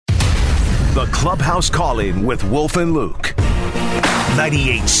The Clubhouse Call-In with Wolf and Luke.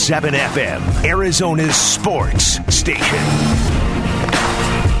 98.7 FM, Arizona's sports station.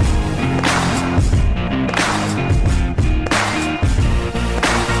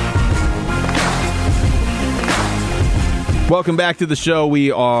 Welcome back to the show.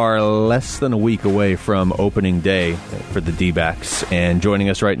 We are less than a week away from opening day for the D-backs. And joining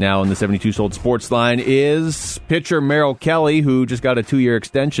us right now on the 72 Sold Sports Line is pitcher Merrill Kelly, who just got a 2-year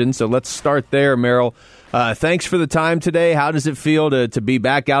extension. So let's start there, Merrill. Thanks for the time today. How does it feel to be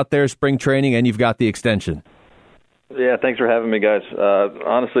back out there, spring training, and you've got the extension? Yeah, thanks for having me, guys.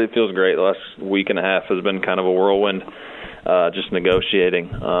 Honestly, it feels great. The last week and a half has been kind of a whirlwind. Just negotiating.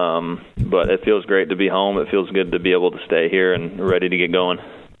 But it feels great to be home. It feels good to be able to stay here and ready to get going.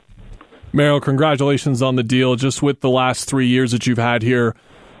 Merrill, congratulations on the deal. Just with the last 3 years that you've had here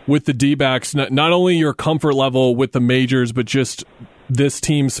with the D-backs, not only your comfort level with the majors, but just this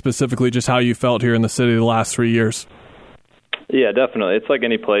team specifically, just how you felt here in the city the last 3 years. Yeah, definitely. It's like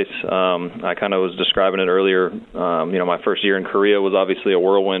any place. I kind of was describing it earlier. My first year in Korea was obviously a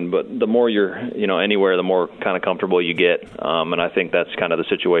whirlwind, but the more you're, anywhere, the more kind of comfortable you get. And I think that's kind of the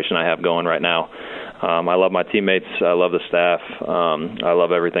situation I have going right now. I love my teammates. I love the staff. I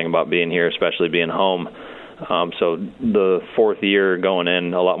love everything about being here, especially being home. So the fourth year going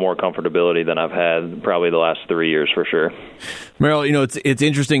in, a lot more comfortability than I've had probably the last 3 years for sure. Merrill, it's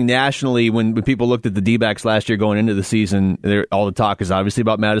interesting nationally when people looked at the D-backs last year going into the season, all the talk is obviously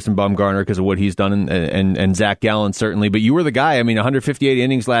about Madison Bumgarner because of what he's done and Zach Gallen certainly. But you were the guy. 158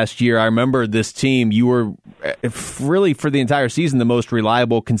 innings last year. I remember this team. You were really for the entire season the most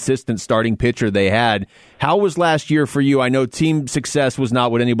reliable, consistent starting pitcher they had. How was last year for you? I know team success was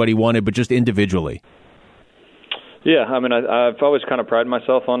not what anybody wanted, but just individually. Yeah, I've always kind of prided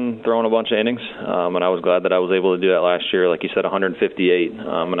myself on throwing a bunch of innings, and I was glad that I was able to do that last year. Like you said, 158,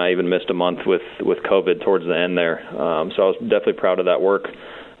 and I even missed a month with COVID towards the end there. So I was definitely proud of that work.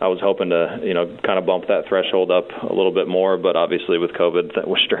 I was hoping to, kind of bump that threshold up a little bit more, but obviously with COVID,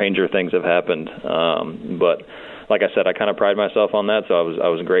 stranger things have happened. But like I said, I kind of pride myself on that, so I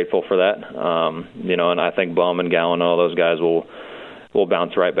was grateful for that. And I think Bum and Gallen and all those guys will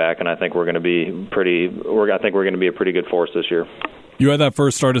bounce right back, and I think we're going to be a pretty good force this year. You had that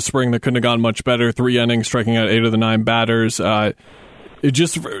first start of spring that couldn't have gone much better. 3 innings, striking out 8 of the 9 batters. It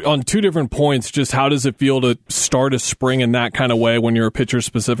just on 2 different points. Just how does it feel to start a spring in that kind of way when you're a pitcher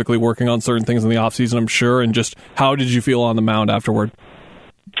specifically working on certain things in the offseason, I'm sure, and just how did you feel on the mound afterward?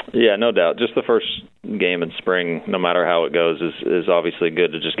 Yeah, no doubt. Just the first game in spring, no matter how it goes, is obviously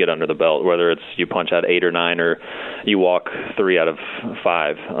good to just get under the belt, whether it's you punch out 8 or 9 or you walk 3 out of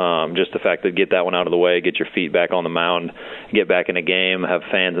 5. Just the fact that get that one out of the way, get your feet back on the mound, get back in a game, have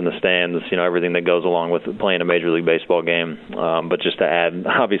fans in the stands, everything that goes along with playing a Major League Baseball game. But just to add,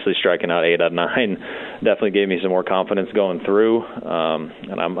 obviously striking out 8 out of 9 definitely gave me some more confidence going through.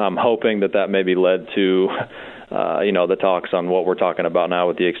 And I'm hoping that maybe led to the talks on what we're talking about now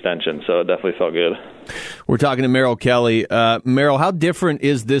with the extension. So it definitely felt good. We're talking to Merrill Kelly. Merrill, how different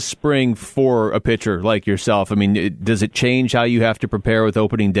is this spring for a pitcher like yourself? Does it change how you have to prepare with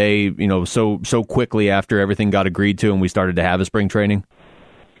opening day, so quickly after everything got agreed to and we started to have a spring training?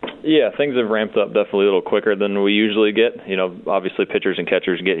 Yeah, things have ramped up definitely a little quicker than we usually get. Obviously pitchers and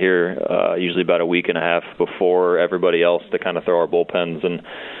catchers get here usually about a week and a half before everybody else to kind of throw our bullpens and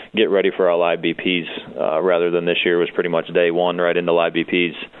get ready for our live BPs, rather than this year was pretty much day one right into live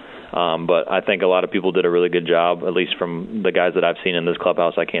BPs. But I think a lot of people did a really good job, at least from the guys that I've seen in this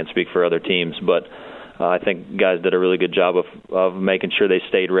clubhouse. I can't speak for other teams, but I think guys did a really good job of making sure they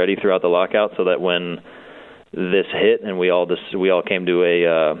stayed ready throughout the lockout so that when this hit and we all came to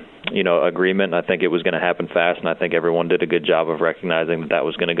a agreement, I think it was going to happen fast, and I think everyone did a good job of recognizing that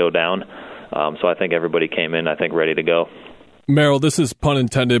was going to go down. So I think everybody came in, ready to go. Merrill, this is pun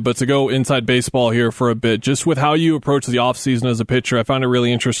intended, but to go inside baseball here for a bit, just with how you approach the offseason as a pitcher, I found it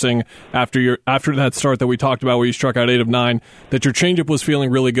really interesting after that start that we talked about where you struck out 8 of 9, that your changeup was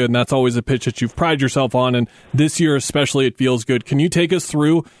feeling really good, and that's always a pitch that you've prided yourself on, and this year especially it feels good. Can you take us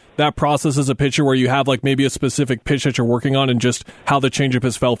through that process as a pitcher where you have maybe a specific pitch that you're working on and just how the changeup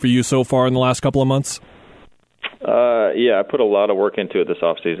has felt for you so far in the last couple of months? Yeah, I put a lot of work into it this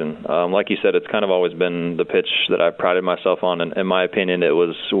offseason. Like you said, it's kind of always been the pitch that I prided myself on, and in my opinion, it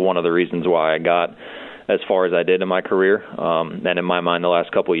was one of the reasons why I got as far as I did in my career. And in my mind, the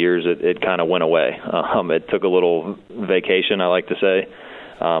last couple of years, it kind of went away. It took a little vacation, I like to say.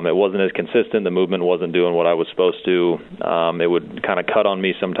 It wasn't as consistent. The movement wasn't doing what I was supposed to. It would kind of cut on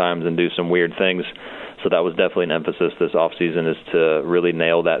me sometimes and do some weird things. So that was definitely an emphasis this offseason, is to really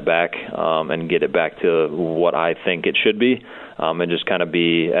nail that back and get it back to what I think it should be, and just kind of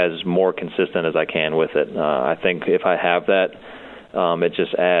be as more consistent as I can with it. I think if I have that, it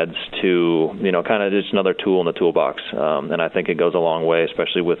just adds to, kind of just another tool in the toolbox. And I think it goes a long way,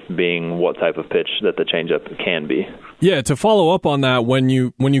 especially with being what type of pitch that the changeup can be. Yeah, to follow up on that, when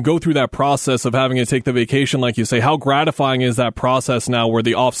you go through that process of having to take the vacation, like you say, how gratifying is that process now where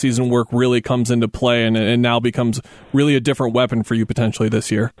the off-season work really comes into play and now becomes really a different weapon for you potentially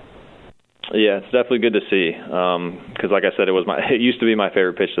this year? Yeah, it's definitely good to see because, like I said, it used to be my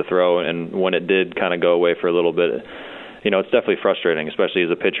favorite pitch to throw, and when it did kind of go away for a little bit, it's definitely frustrating, especially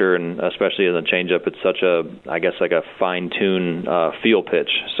as a pitcher and especially as a changeup. It's such a fine-tuned feel pitch.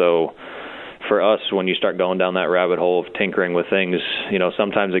 So for us, when you start going down that rabbit hole of tinkering with things,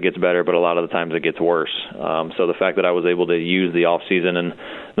 sometimes it gets better, but a lot of the times it gets worse. So the fact that I was able to use the off season and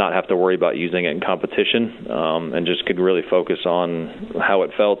not have to worry about using it in competition, and just could really focus on how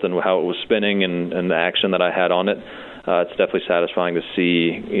it felt and how it was spinning and the action that I had on it, it's definitely satisfying to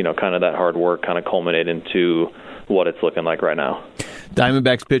see, kind of that hard work kind of culminate into what it's looking like right now.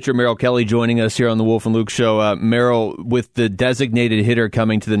 Diamondbacks pitcher Merrill Kelly joining us here on the Wolf and Luke Show. Merrill, with the designated hitter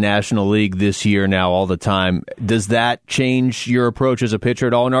coming to the National League this year now all the time, does that change your approach as a pitcher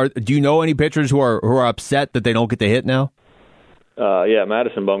at all? And do you know any pitchers who are upset that they don't get to hit now? Yeah,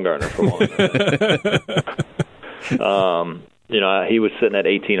 Madison Bumgarner for one. He was sitting at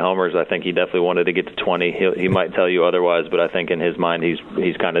 18 homers. I think he definitely wanted to get to 20. He might tell you otherwise, but I think in his mind he's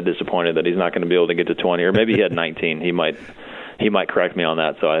kind of disappointed that he's not going to be able to get to 20, or maybe he had 19. He might correct me on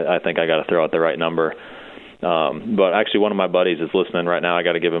that, so I think I got to throw out the right number. But actually, one of my buddies is listening right now. I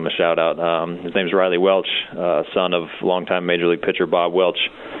got to give him a shout out. His name's Riley Welch, son of longtime Major League pitcher Bob Welch.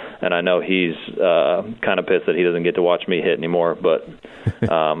 And I know he's kind of pissed that he doesn't get to watch me hit anymore, but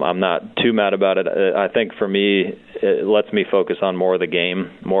I'm not too mad about it. I think for me, it lets me focus on more of the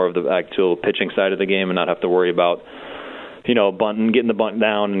game, more of the actual pitching side of the game, and not have to worry about, bunting, getting the bunt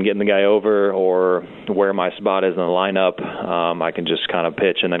down and getting the guy over, or where my spot is in the lineup. I can just kind of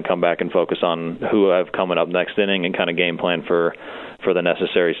pitch and then come back and focus on who I have coming up next inning and kind of game plan for the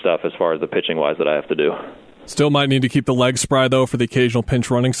necessary stuff as far as the pitching-wise that I have to do. Still might need to keep the legs spry, though, for the occasional pinch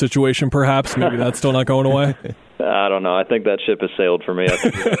running situation, perhaps. Maybe that's still not going away. I don't know. I think that ship has sailed for me. I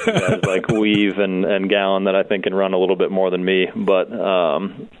think guys like Weave and Gallen that I think can run a little bit more than me. But,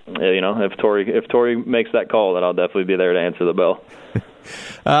 if Torrey makes that call, then I'll definitely be there to answer the bell.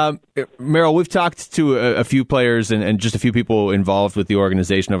 Merrill, we've talked to a few players and just a few people involved with the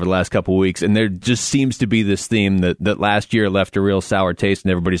organization over the last couple of weeks, and there just seems to be this theme that last year left a real sour taste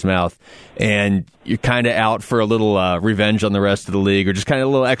in everybody's mouth, and you're kind of out for a little revenge on the rest of the league, or just kind of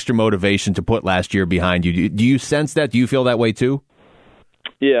a little extra motivation to put last year behind you. Do you sense that? Do you feel that way too?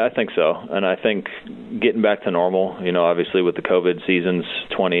 Yeah, I think so. And I think getting back to normal, obviously with the COVID seasons,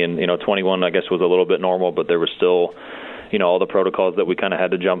 20 and 21, I guess, was a little bit normal, but there was still all the protocols that we kind of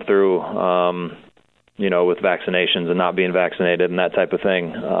had to jump through, with vaccinations and not being vaccinated and that type of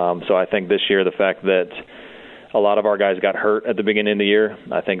thing. So I think this year the fact that a lot of our guys got hurt at the beginning of the year,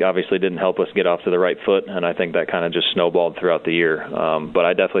 I think obviously didn't help us get off to the right foot, and I think that kind of just snowballed throughout the year. But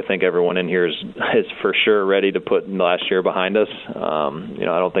I definitely think everyone in here is for sure ready to put last year behind us.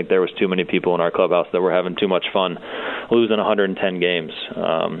 I don't think there was too many people in our clubhouse that were having too much fun losing 110 games.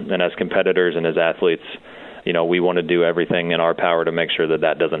 And as competitors and as athletes, we want to do everything in our power to make sure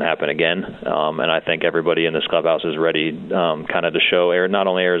that doesn't happen again. And I think everybody in this clubhouse is ready kind of to show not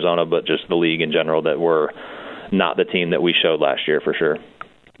only Arizona, but just the league in general, that we're not the team that we showed last year for sure.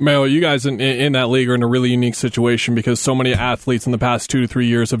 Merrill, you guys in that league are in a really unique situation because so many athletes in the past 2 to 3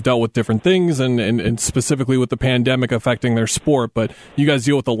 years have dealt with different things and specifically with the pandemic affecting their sport. But you guys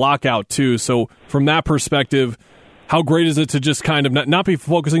deal with the lockout too. So from that perspective, how great is it to just kind of not be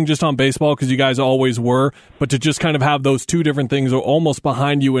focusing just on baseball, because you guys always were, but to just kind of have those two different things almost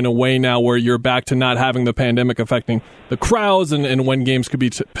behind you in a way now, where you're back to not having the pandemic affecting the crowds and when games could be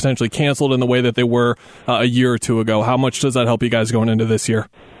potentially canceled in the way that they were a year or two ago. How much does that help you guys going into this year?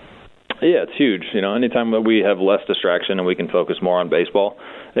 Yeah, it's huge. Anytime that we have less distraction and we can focus more on baseball,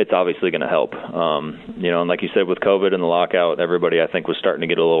 it's obviously going to help. And like you said, with COVID and the lockout, everybody I think was starting to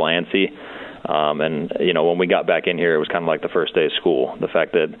get a little antsy. And when we got back in here, it was kind of like the first day of school. The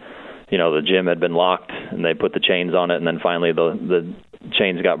fact that, the gym had been locked and they put the chains on it, and then finally the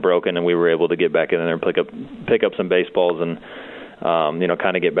chains got broken and we were able to get back in there and pick up some baseballs and,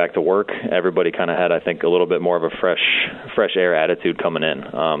 kind of get back to work. Everybody kind of had, I think, a little bit more of a fresh air attitude coming in.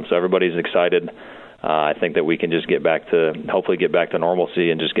 So everybody's excited. I think that we can just hopefully get back to normalcy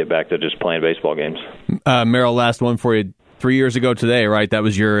and just get back to just playing baseball games. Merrill, last one for you. 3 years ago today, right? That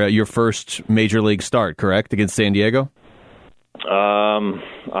was your first major league start, correct, against San Diego?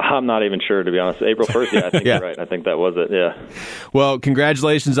 I'm not even sure, to be honest. April 1st, yeah, I think you're right. I think that was it, yeah. Well,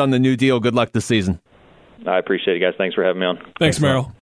 congratulations on the new deal. Good luck this season. I appreciate it, guys. Thanks for having me on. Thanks Merrill.